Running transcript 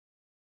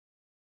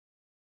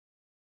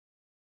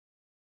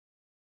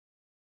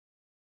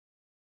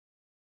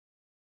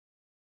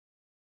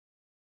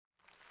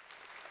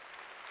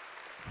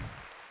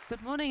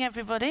Good morning,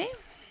 everybody.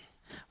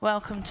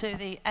 Welcome to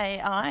the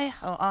AI,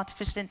 or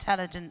Artificial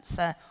Intelligence,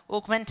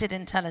 Augmented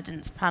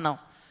Intelligence panel.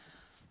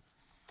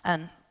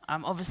 And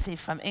I'm obviously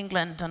from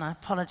England, and I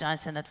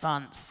apologize in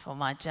advance for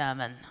my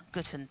German.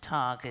 Guten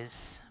Tag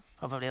is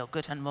probably, or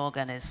Guten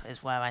Morgen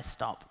is where I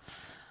stop.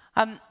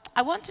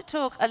 I want to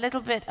talk a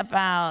little bit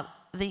about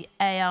the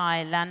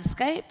AI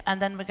landscape,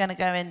 and then we're going to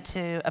go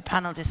into a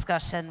panel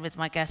discussion with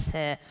my guests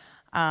here.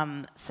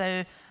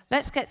 So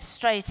let's get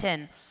straight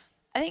in.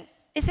 I think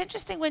it's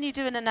interesting when you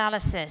do an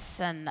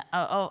analysis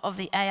of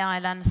the AI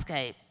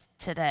landscape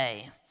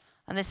today.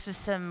 And this was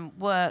some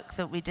work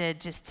that we did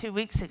just 2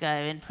 weeks ago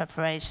in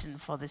preparation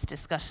for this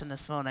discussion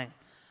this morning.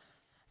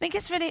 I think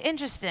it's really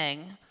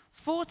interesting.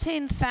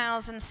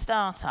 14,000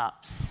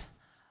 startups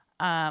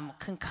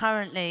can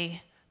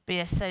currently be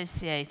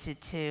associated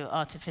to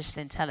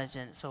artificial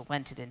intelligence or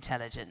augmented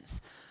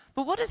intelligence.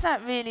 But what does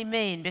that really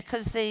mean?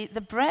 Because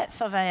the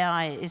breadth of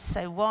AI is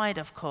so wide,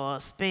 of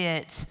course, be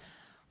it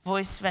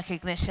voice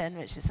recognition,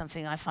 which is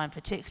something I find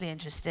particularly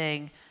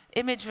interesting,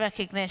 image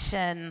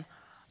recognition,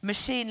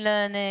 machine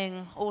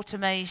learning,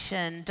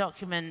 automation,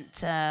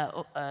 document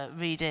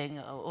reading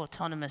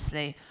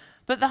autonomously.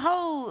 But the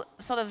whole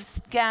sort of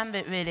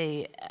gambit,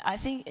 really, I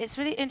think it's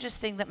really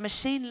interesting that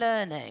machine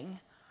learning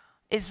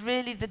is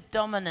really the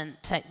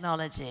dominant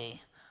technology.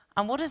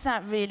 And what does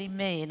that really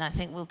mean? I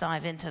think we'll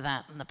dive into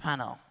that in the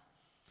panel.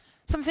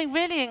 Something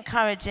really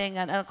encouraging,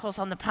 and of course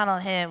on the panel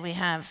here we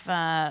have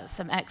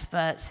some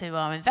experts who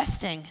are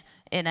investing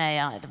in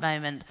AI at the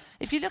moment.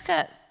 If you look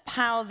at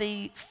how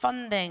the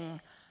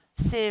funding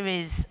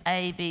Series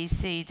A, B,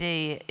 C,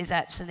 D is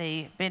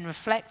actually been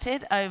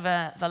reflected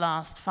over the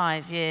last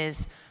 5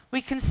 years,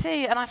 we can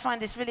see, and I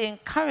find this really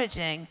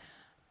encouraging,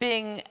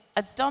 being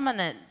a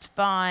dominant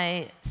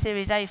by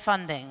Series A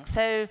funding.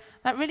 So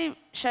that really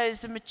shows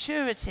the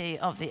maturity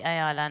of the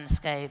AI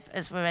landscape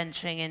as we're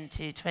entering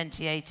into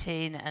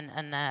 2018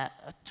 and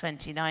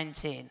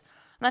 2019. And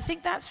I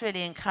think that's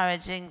really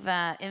encouraging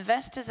that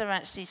investors are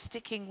actually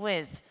sticking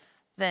with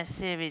their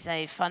Series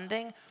A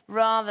funding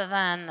rather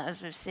than,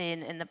 as we've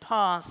seen in the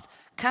past,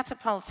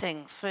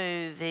 catapulting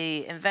through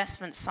the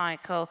investment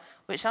cycle,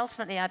 which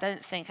ultimately I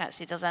don't think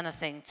actually does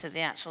anything to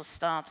the actual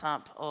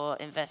startup or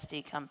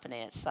investee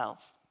company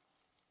itself.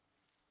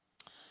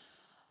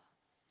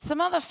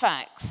 Some other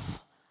facts.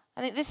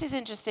 I think this is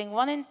interesting.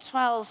 1 in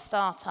 12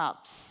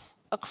 startups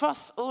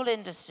across all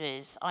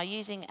industries are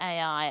using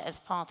AI as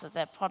part of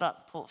their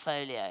product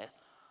portfolio,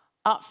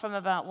 up from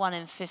about 1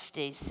 in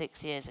 50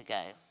 6 years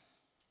ago.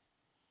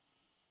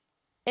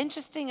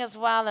 Interesting as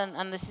well,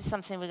 and this is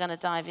something we're going to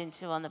dive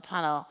into on the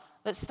panel,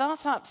 that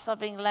startups are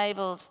being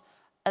labeled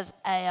as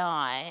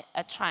AI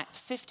attract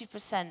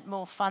 50%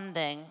 more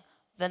funding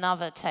than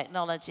other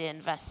technology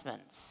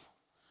investments.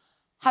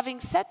 Having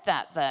said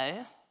that,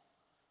 though,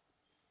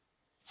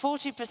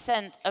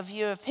 40% of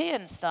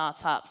European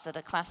startups that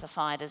are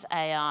classified as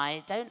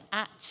AI don't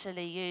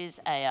actually use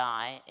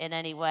AI in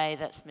any way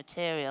that's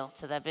material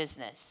to their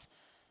business.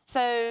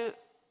 So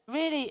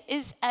really,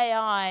 is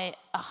AI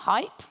a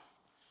hype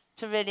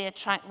to really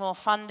attract more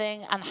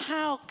funding? And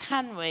how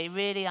can we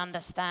really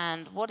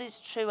understand what is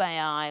true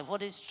AI,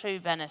 what is true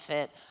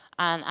benefit,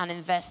 and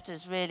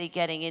investors really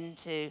getting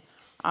into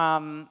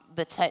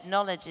the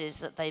technologies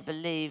that they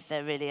believe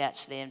they're really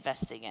actually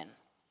investing in?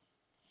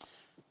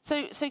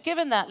 So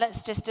given that,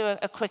 let's just do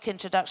a quick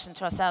introduction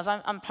to ourselves.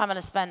 I'm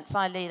Pamela Spence.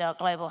 I lead our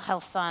global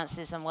health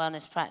sciences and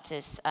wellness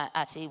practice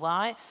at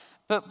EY.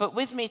 But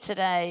with me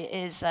today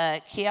is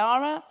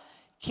Chiara.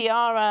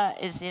 Chiara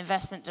is the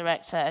investment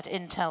director at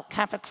Intel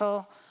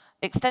Capital,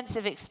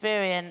 extensive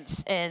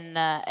experience in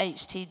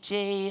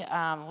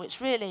HTG,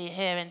 which really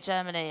here in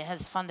Germany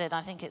has funded,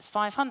 I think it's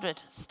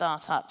 500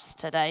 startups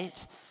to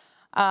date.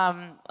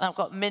 I've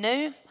got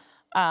Minoo.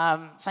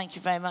 Thank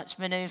you very much,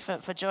 Minoo,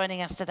 for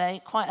joining us today.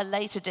 Quite a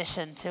late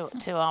addition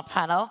to our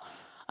panel.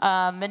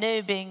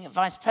 Minoo being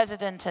vice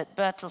president at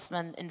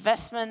Bertelsmann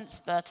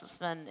Investments.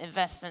 Bertelsmann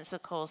Investments,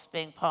 of course,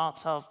 being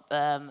part of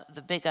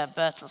the bigger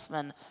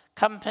Bertelsmann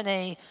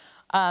company.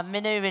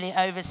 Minoo really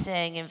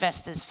overseeing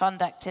investors'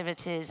 fund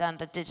activities and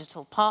the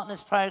digital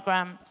partners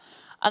program.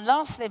 And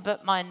lastly,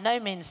 but by no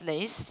means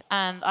least,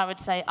 and I would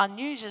say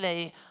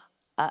unusually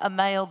a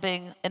male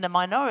being in a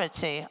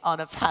minority on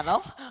a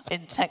panel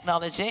in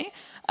technology,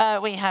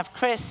 we have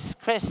Chris,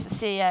 the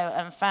CEO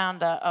and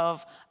founder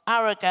of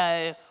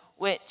Arago,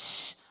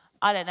 which,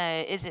 I don't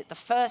know, is it the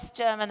first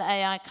German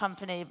AI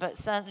company, but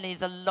certainly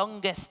the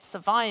longest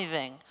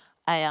surviving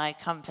AI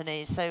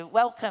company. So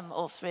welcome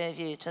all three of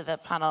you to the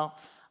panel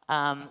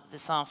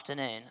this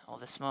afternoon or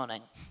this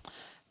morning.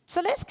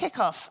 So let's kick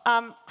off.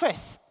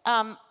 Chris,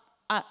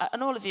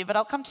 and all of you, but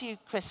I'll come to you,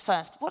 Chris,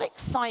 first. What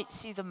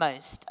excites you the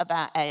most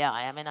about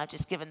AI? I mean, I've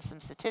just given some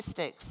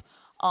statistics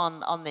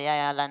on the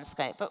AI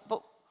landscape, but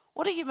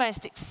what are you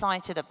most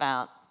excited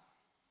about?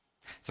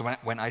 So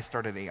when I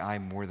started AI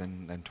more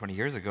than 20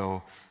 years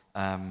ago,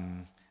 I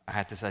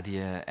had this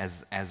idea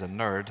as a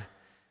nerd.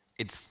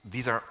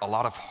 these are a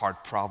lot of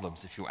hard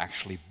problems if you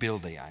actually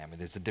build AI. I mean,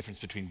 there's a difference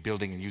between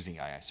building and using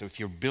AI. So if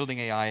you're building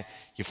AI,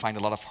 you find a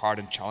lot of hard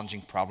and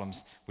challenging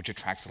problems, which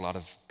attracts a lot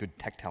of good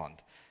tech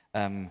talent.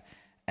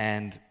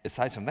 And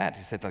aside from that,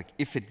 he said, like,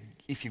 if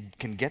you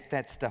can get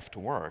that stuff to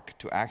work,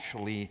 to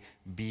actually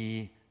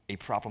be a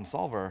problem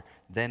solver,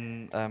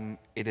 then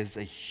it is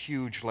a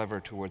huge lever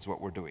towards what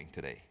we're doing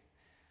today.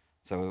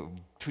 So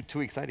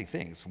two exciting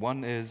things.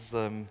 One is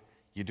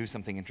you do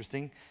something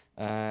interesting,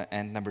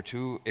 and number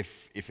two,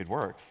 if it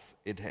works,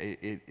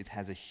 it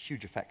has a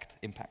huge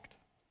impact.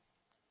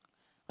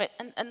 Right,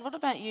 and what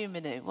about you,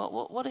 Minoo?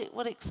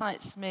 What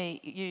excites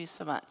you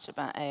so much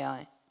about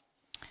AI?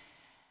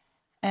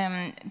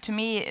 To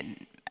me,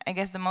 I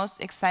guess the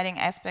most exciting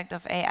aspect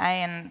of AI,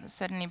 and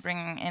certainly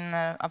bringing in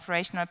an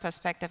operational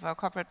perspective or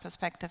corporate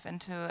perspective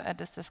into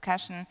this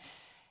discussion,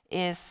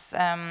 is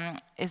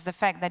the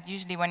fact that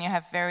usually when you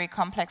have very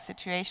complex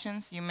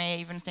situations, you may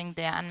even think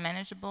they are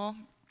unmanageable.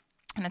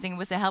 And I think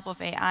with the help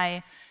of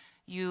AI,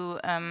 you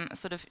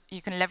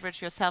you can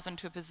leverage yourself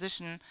into a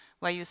position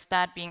where you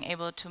start being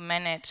able to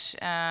manage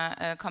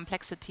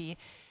complexity,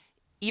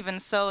 even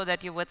so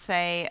that you would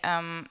say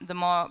the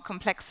more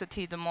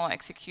complexity, the more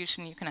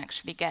execution you can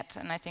actually get.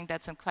 And I think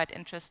that's a quite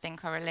interesting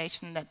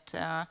correlation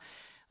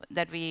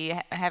that we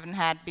haven't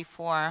had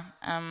before.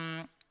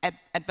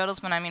 At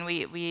Bertelsmann, I mean,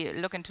 we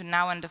look into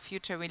now and the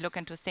future. We look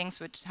into things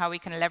how we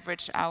can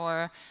leverage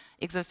our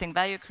existing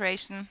value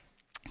creation.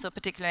 So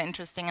particularly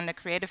interesting in the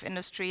creative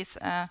industries,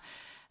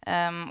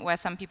 where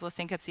some people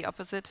think it's the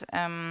opposite.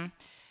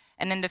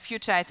 And in the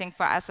future, I think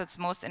for us, it's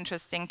most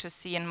interesting to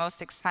see and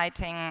most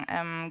exciting,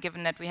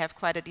 given that we have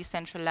quite a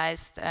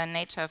decentralized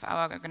nature of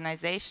our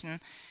organization.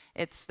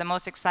 It's the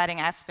most exciting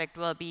aspect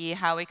will be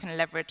how we can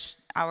leverage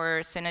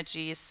our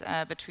synergies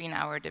between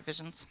our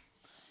divisions.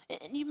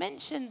 You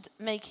mentioned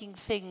making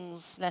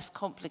things less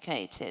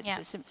complicated.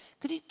 Yeah. So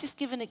could you just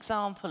give an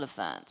example of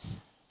that?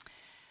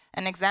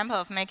 An example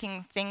of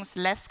making things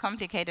less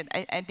complicated.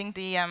 I think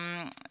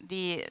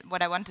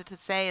what I wanted to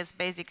say is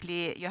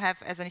basically you have,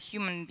 as a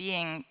human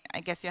being,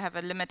 I guess you have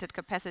a limited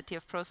capacity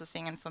of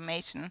processing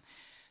information.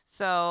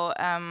 So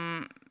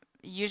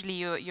usually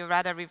you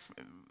rather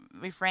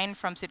refrain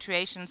from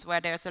situations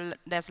where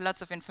there's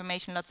lots of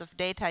information, lots of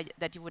data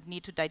that you would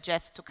need to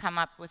digest to come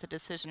up with a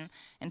decision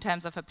in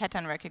terms of a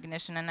pattern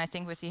recognition. And I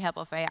think with the help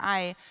of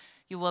AI,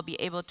 you will be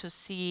able to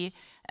see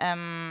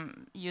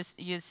you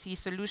see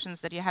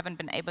solutions that you haven't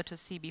been able to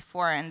see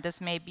before, and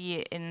this may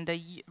be in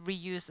the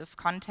reuse of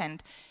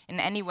content. In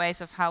any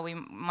ways of how we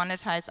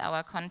monetize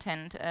our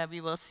content,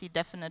 we will see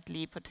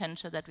definitely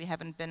potential that we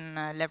haven't been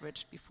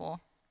leveraged before.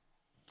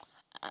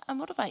 And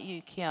what about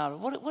you, Chiara?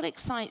 What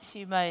excites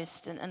you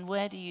most, and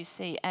where do you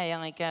see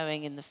AI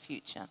going in the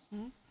future?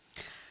 Mm-hmm.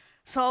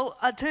 So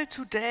until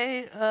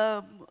today,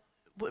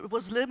 it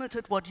was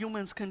limited what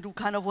humans can do,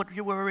 kind of what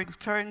you were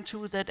referring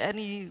to, that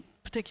any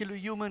particular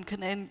human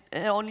can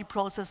only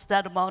process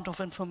that amount of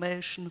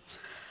information.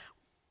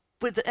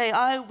 With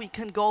AI, we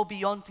can go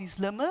beyond these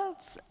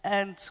limits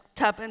and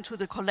tap into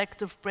the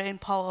collective brain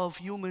power of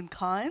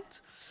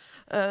humankind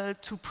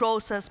to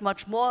process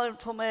much more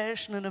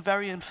information in a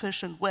very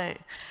efficient way.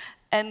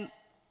 And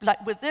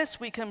like with this,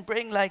 we can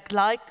bring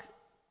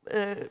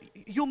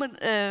human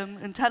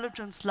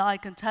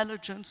intelligence-like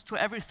intelligence to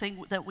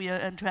everything that we are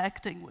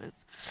interacting with.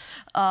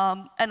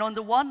 And on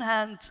the one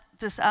hand,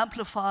 this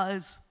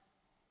amplifies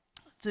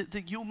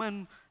the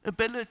human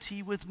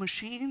ability with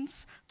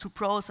machines to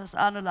process,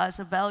 analyze,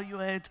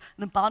 evaluate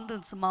an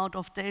abundant amount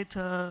of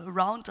data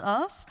around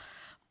us,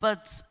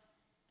 but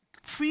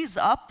frees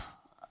up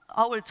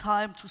our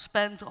time to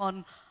spend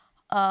on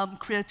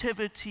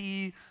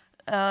creativity,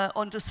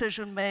 on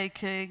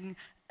decision-making,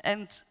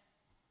 and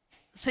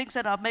things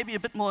that are maybe a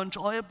bit more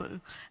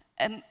enjoyable.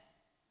 And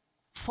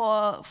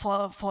for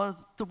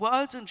the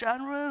world in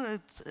general,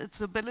 its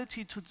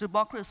ability to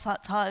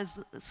democratize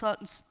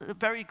certain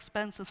very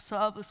expensive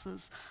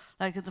services,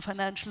 like in the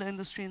financial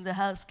industry, in the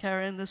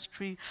healthcare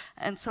industry,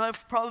 and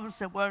solve problems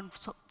that weren't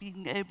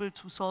being able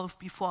to solve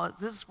before.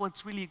 This is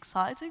what's really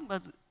exciting,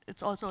 but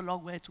it's also a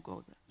long way to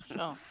go there.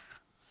 Sure.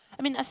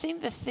 I mean, I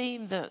think the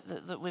theme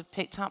that we've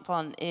picked up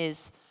on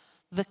is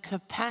the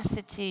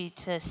capacity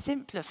to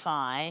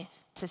simplify,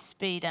 to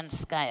speed and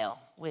scale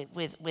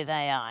with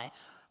AI.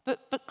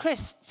 But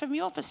Chris, from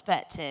your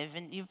perspective,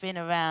 and you've been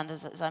around,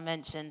 as I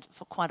mentioned,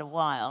 for quite a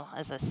while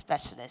as a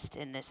specialist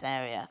in this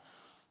area,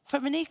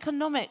 from an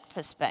economic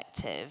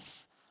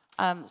perspective,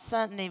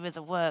 certainly with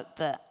the work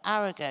that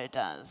Arago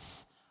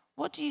does,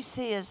 what do you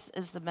see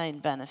as the main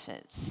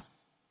benefits?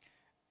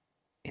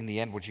 In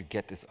the end, what you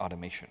get is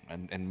automation,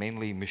 and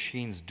mainly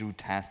machines do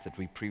tasks that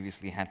we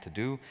previously had to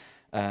do,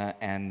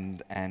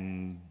 and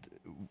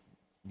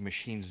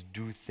machines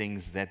do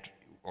things that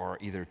are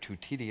either too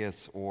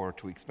tedious or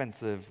too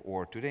expensive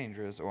or too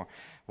dangerous or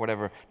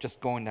whatever,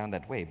 just going down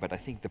that way. But I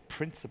think the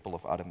principle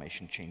of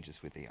automation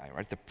changes with AI,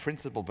 right? The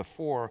principle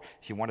before,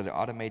 if you wanted to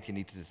automate, you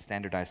needed to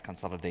standardize,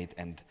 consolidate,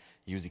 and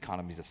use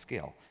economies of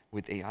scale.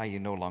 With AI, you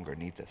no longer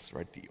need this,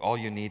 right? All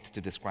you need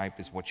to describe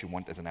is what you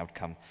want as an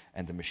outcome,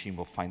 and the machine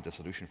will find the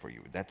solution for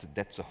you.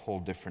 That's a whole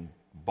different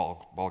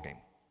ball game.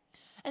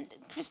 And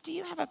Chris, do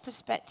you have a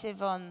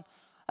perspective on,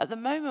 at the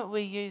moment we're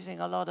using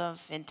a lot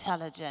of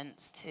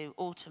intelligence to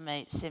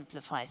automate,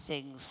 simplify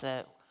things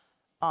that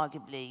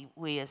arguably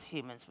we as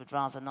humans would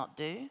rather not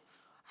do.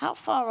 How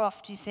far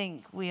off do you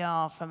think we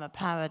are from a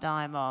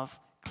paradigm of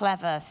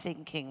clever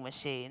thinking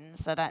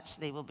machines that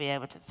actually will be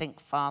able to think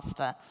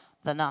faster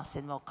than us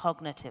in more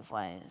cognitive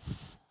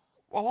ways?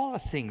 Well, a lot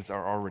of things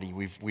are already,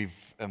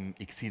 we've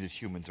exceeded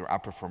humans or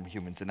outperformed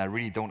humans, and I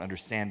really don't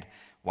understand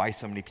why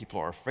so many people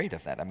are afraid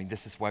of that. I mean,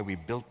 this is why we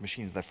built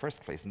machines in the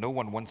first place. No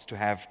one wants to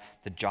have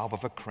the job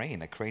of a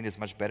crane. A crane is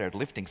much better at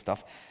lifting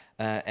stuff,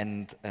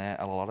 and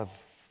a lot of,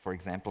 for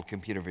example,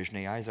 computer vision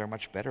AIs are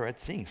much better at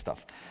seeing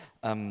stuff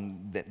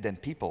than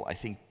people. I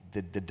think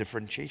the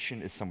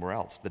differentiation is somewhere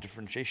else. The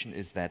differentiation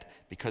is that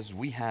because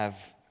we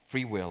have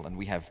free will and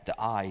we have the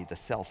I, the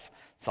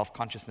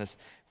self-consciousness,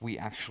 we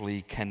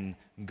actually can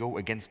go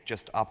against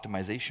just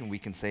optimization. We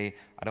can say,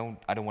 I don't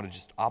want to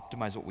just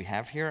optimize what we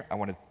have here, I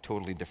want it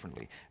totally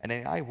differently. And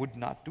AI would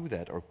not do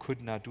that or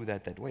could not do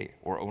that way,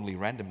 or only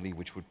randomly,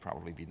 which would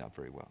probably be not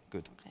very well.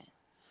 Good. Okay.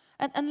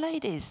 And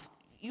ladies,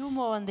 you're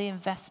more on the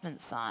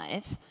investment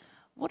side.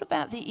 What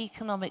about the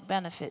economic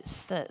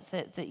benefits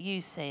that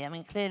you see? I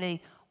mean,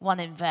 clearly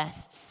one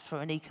invests for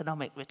an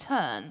economic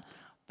return,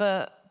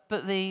 but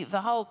the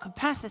whole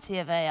capacity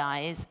of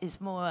AI is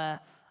more,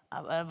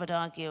 I would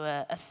argue,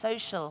 a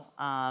social,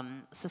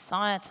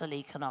 societal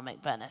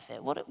economic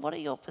benefit. What are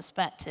your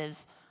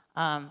perspectives,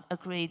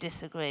 agree,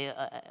 disagree,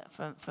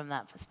 from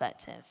that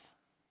perspective?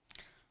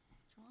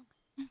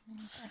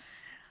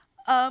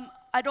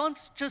 I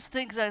don't just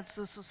think that it's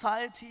a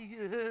society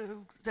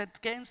that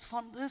gains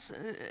from this.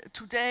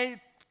 Today,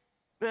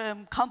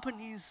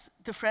 companies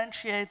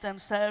differentiate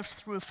themselves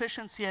through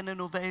efficiency and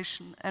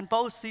innovation, and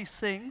both these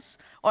things,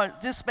 or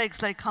this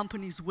makes like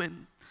companies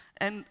win.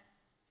 And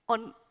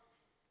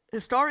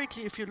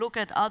historically, if you look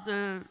at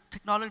other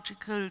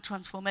technological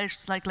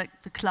transformations,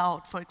 like the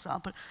cloud, for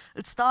example,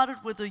 it started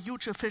with a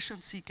huge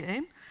efficiency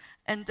gain,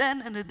 and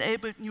then it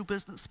enabled new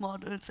business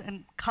models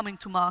and coming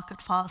to market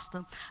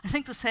faster. I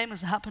think the same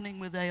is happening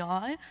with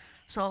AI.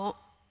 So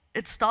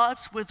it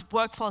starts with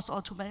workforce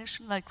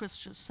automation, like Chris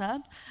just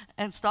said,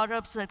 and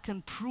startups that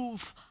can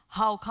prove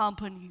how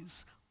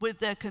companies with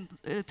their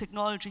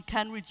technology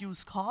can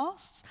reduce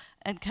costs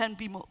and can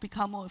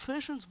become more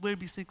efficient, will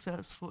be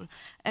successful.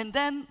 And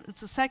then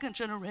it's a second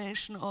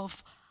generation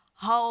of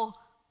how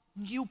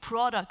new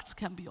products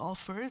can be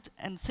offered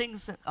and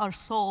things that are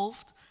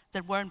solved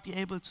that weren't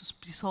able to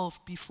be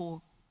solved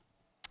before.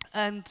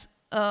 And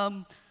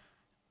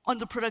on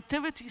the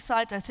productivity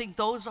side, I think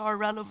those are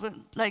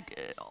relevant.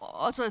 Like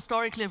also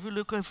historically, if you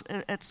look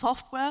at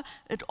software,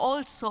 it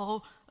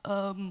also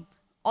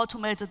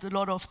automated a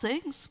lot of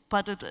things,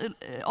 but it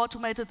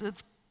automated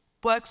it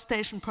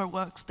workstation per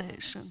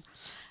workstation.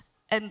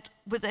 And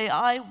with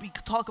AI, we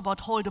could talk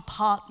about whole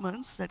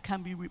departments that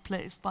can be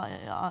replaced by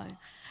AI.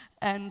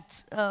 And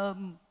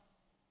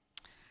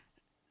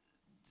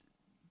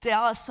there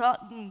are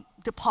certain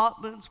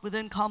departments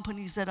within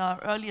companies that are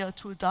earlier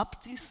to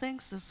adopt these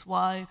things. This is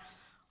why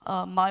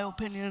my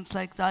opinion is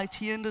like the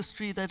IT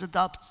industry that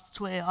adapts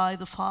to AI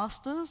the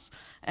fastest.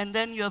 And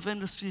then you have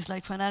industries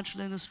like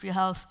financial industry,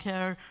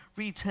 healthcare,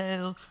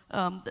 retail,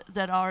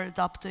 that are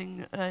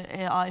adopting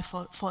AI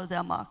for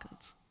their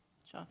markets.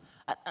 Sure.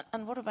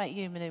 And what about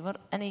you, Minoo?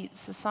 Any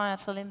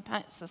societal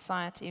impact,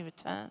 society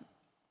return?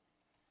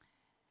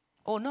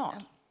 Or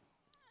not?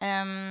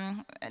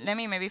 Let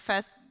me maybe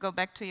first go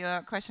back to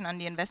your question on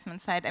the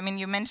investment side. I mean,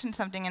 you mentioned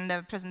something in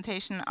the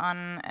presentation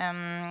on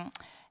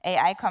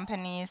AI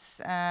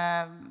companies.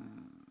 Are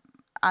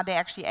they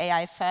actually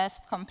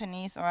AI-first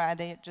companies, or are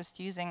they just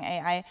using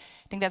AI? I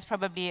think there's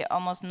probably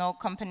almost no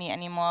company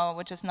anymore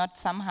which is not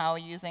somehow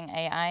using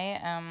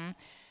AI.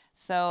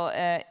 So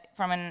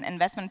from an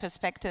investment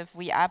perspective,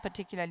 we are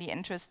particularly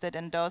interested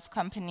in those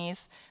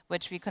companies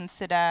which we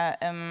consider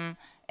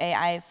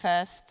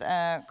AI-first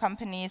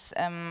companies,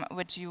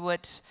 which you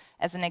would,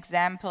 as an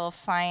example,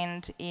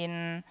 find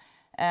in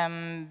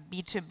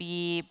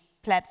B2B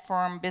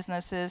platform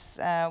businesses.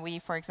 We,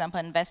 for example,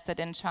 invested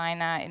in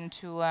China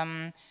into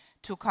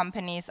 2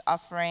 companies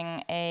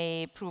offering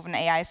a proven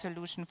AI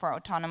solution for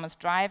autonomous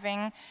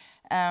driving.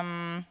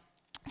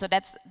 So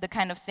that's the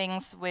kind of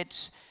things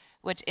which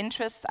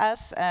interests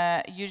us,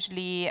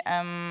 usually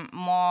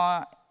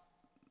more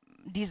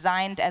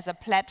designed as a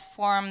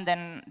platform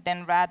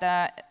than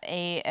rather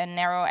a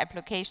narrow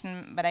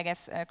application. But I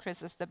guess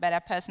Chris is the better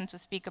person to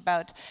speak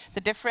about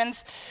the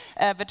difference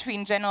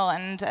between general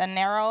and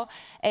narrow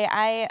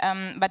AI.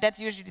 But that's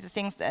usually the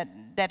things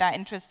that are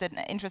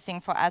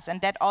interesting for us.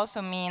 And that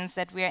also means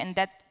that we are in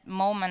that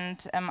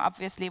moment,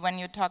 obviously, when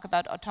you talk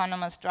about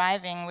autonomous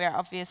driving, we're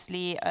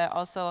obviously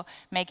also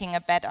making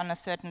a bet on a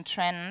certain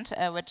trend,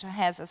 which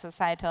has a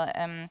societal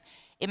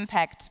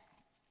impact.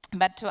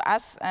 But to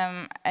us,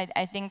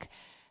 I think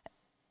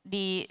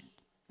the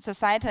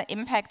societal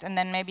impact, and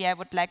then maybe I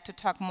would like to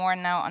talk more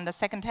now on the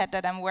second hat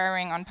that I'm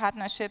wearing on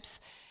partnerships,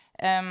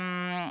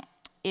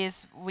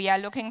 is we are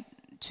looking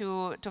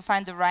to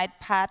find the right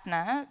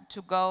partner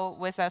to go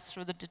with us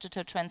through the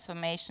digital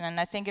transformation. And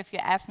I think if you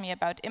ask me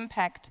about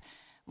impact,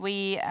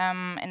 we,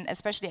 and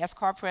especially as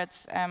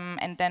corporates,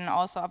 and then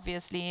also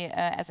obviously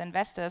as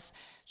investors,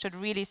 should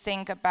really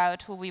think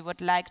about who we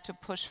would like to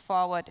push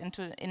forward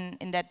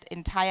in that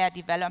entire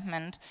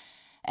development.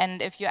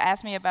 And if you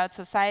ask me about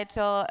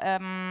societal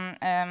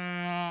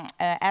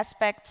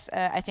aspects,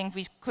 I think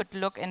we could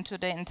look into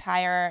the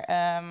entire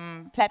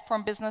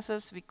platform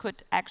businesses. We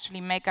could actually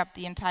make up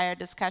the entire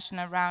discussion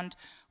around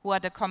who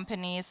are the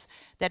companies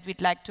that we'd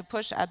like to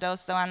push. Are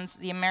those the ones,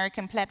 the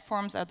American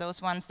platforms? Are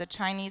those ones the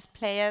Chinese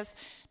players?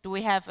 Do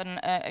we have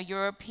a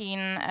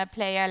European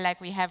player like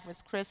we have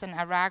with Chris and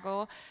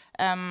Arago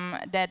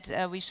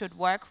that we should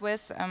work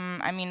with?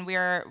 I mean, we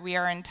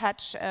are in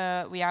touch.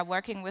 We are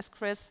working with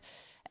Chris.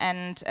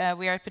 And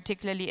we are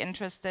particularly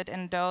interested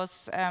in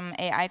those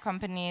AI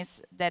companies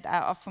that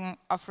are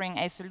offering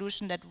a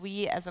solution that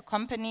we as a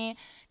company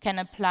can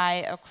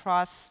apply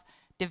across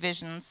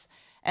divisions.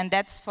 And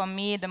that's, for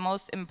me, the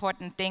most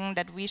important thing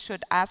that we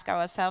should ask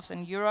ourselves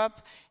in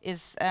Europe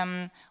is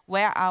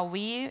where are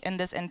we in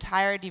this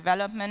entire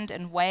development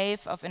and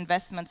wave of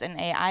investments in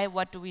AI?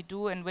 What do we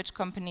do? In which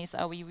companies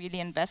are we really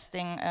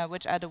investing?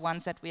 Which are the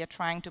ones that we are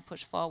trying to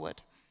push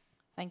forward?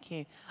 Thank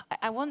you.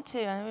 I want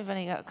to, I know we've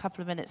only got a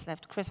couple of minutes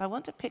left. Chris, I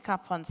want to pick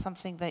up on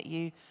something that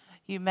you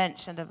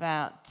mentioned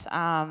about,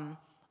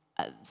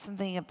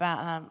 something about,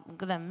 I'm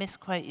going to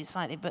misquote you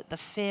slightly, but the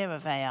fear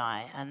of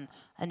AI.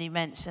 And you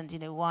mentioned, you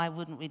know, why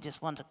wouldn't we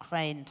just want a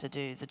crane to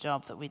do the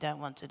job that we don't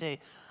want to do?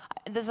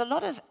 There's a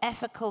lot of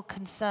ethical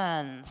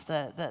concerns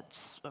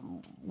that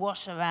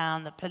wash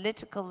around the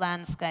political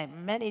landscape,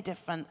 many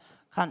different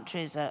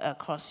countries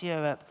across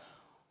Europe.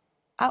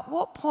 At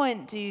what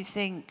point do you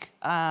think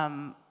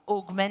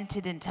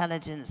augmented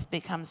intelligence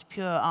becomes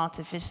pure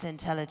artificial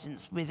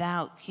intelligence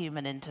without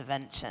human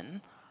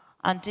intervention?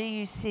 And do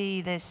you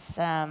see this,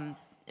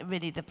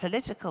 really the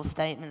political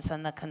statements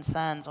and the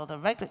concerns or the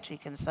regulatory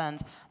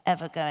concerns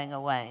ever going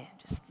away?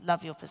 Just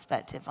love your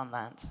perspective on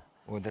that.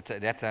 Well,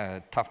 that's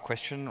a tough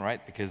question,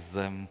 right? Because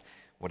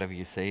whatever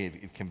you say,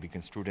 it can be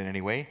construed in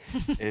any way.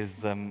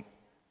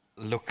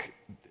 Look,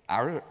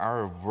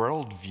 our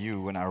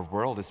worldview and our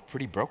world is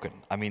pretty broken.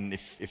 I mean,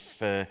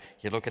 if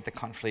you look at the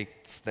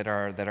conflicts that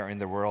are in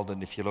the world,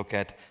 and if you look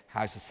at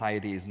how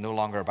society is no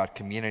longer about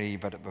community,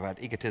 but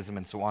about egotism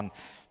and so on,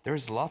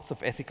 there's lots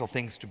of ethical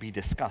things to be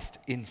discussed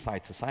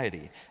inside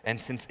society. And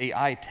since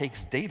AI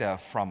takes data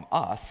from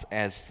us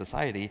as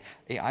society,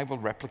 AI will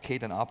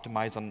replicate and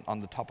optimize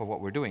on the top of what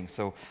we're doing.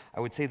 So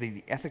I would say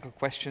the ethical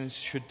questions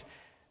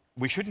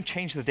we shouldn't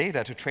change the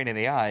data to train an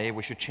AI,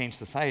 we should change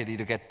society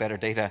to get better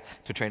data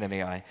to train an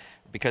AI,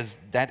 because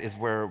that is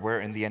where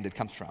in the end it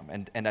comes from.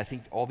 And I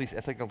think all these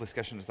ethical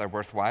discussions are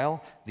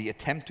worthwhile. The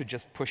attempt to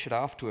just push it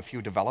off to a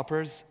few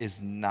developers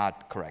is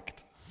not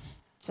correct.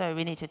 So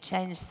we need to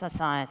change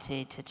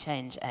society to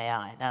change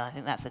AI. No, I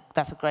think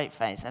that's a great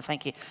phrase, so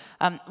thank you.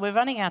 We're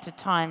running out of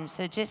time,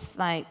 so just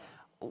like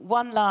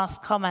one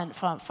last comment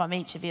from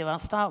each of you. I'll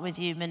start with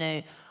you,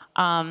 Minoo.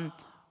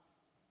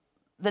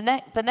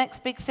 The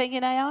next big thing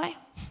in AI?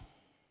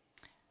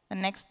 The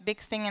next big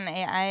thing in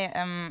AI,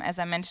 as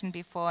I mentioned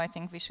before, I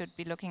think we should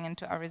be looking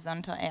into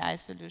horizontal AI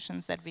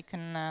solutions that we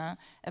can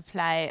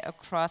apply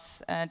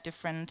across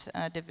different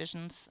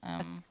divisions.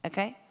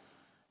 Okay.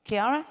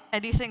 Chiara?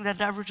 Anything that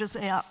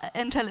leverages AI,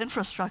 Intel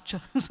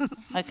infrastructure.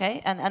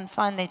 Okay, and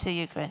finally to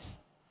you, Chris.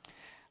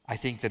 I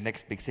think the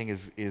next big thing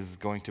is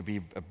going to be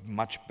a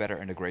much better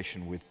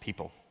integration with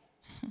people.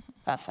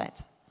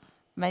 Perfect.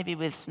 Maybe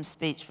with some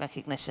speech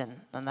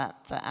recognition and that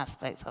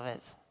aspect of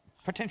it.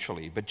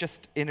 Potentially, but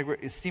just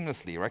integrate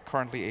seamlessly, right?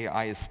 Currently,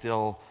 AI is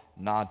still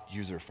not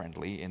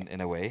user-friendly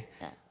in a way.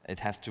 Yeah. It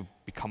has to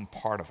become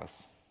part of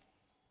us.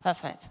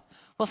 Perfect.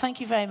 Well,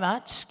 thank you very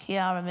much,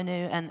 Chiara,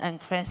 Minoo,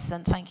 and Chris,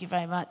 and thank you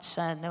very much,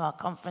 NOAH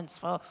Conference,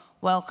 for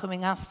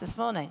welcoming us this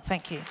morning.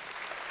 Thank you.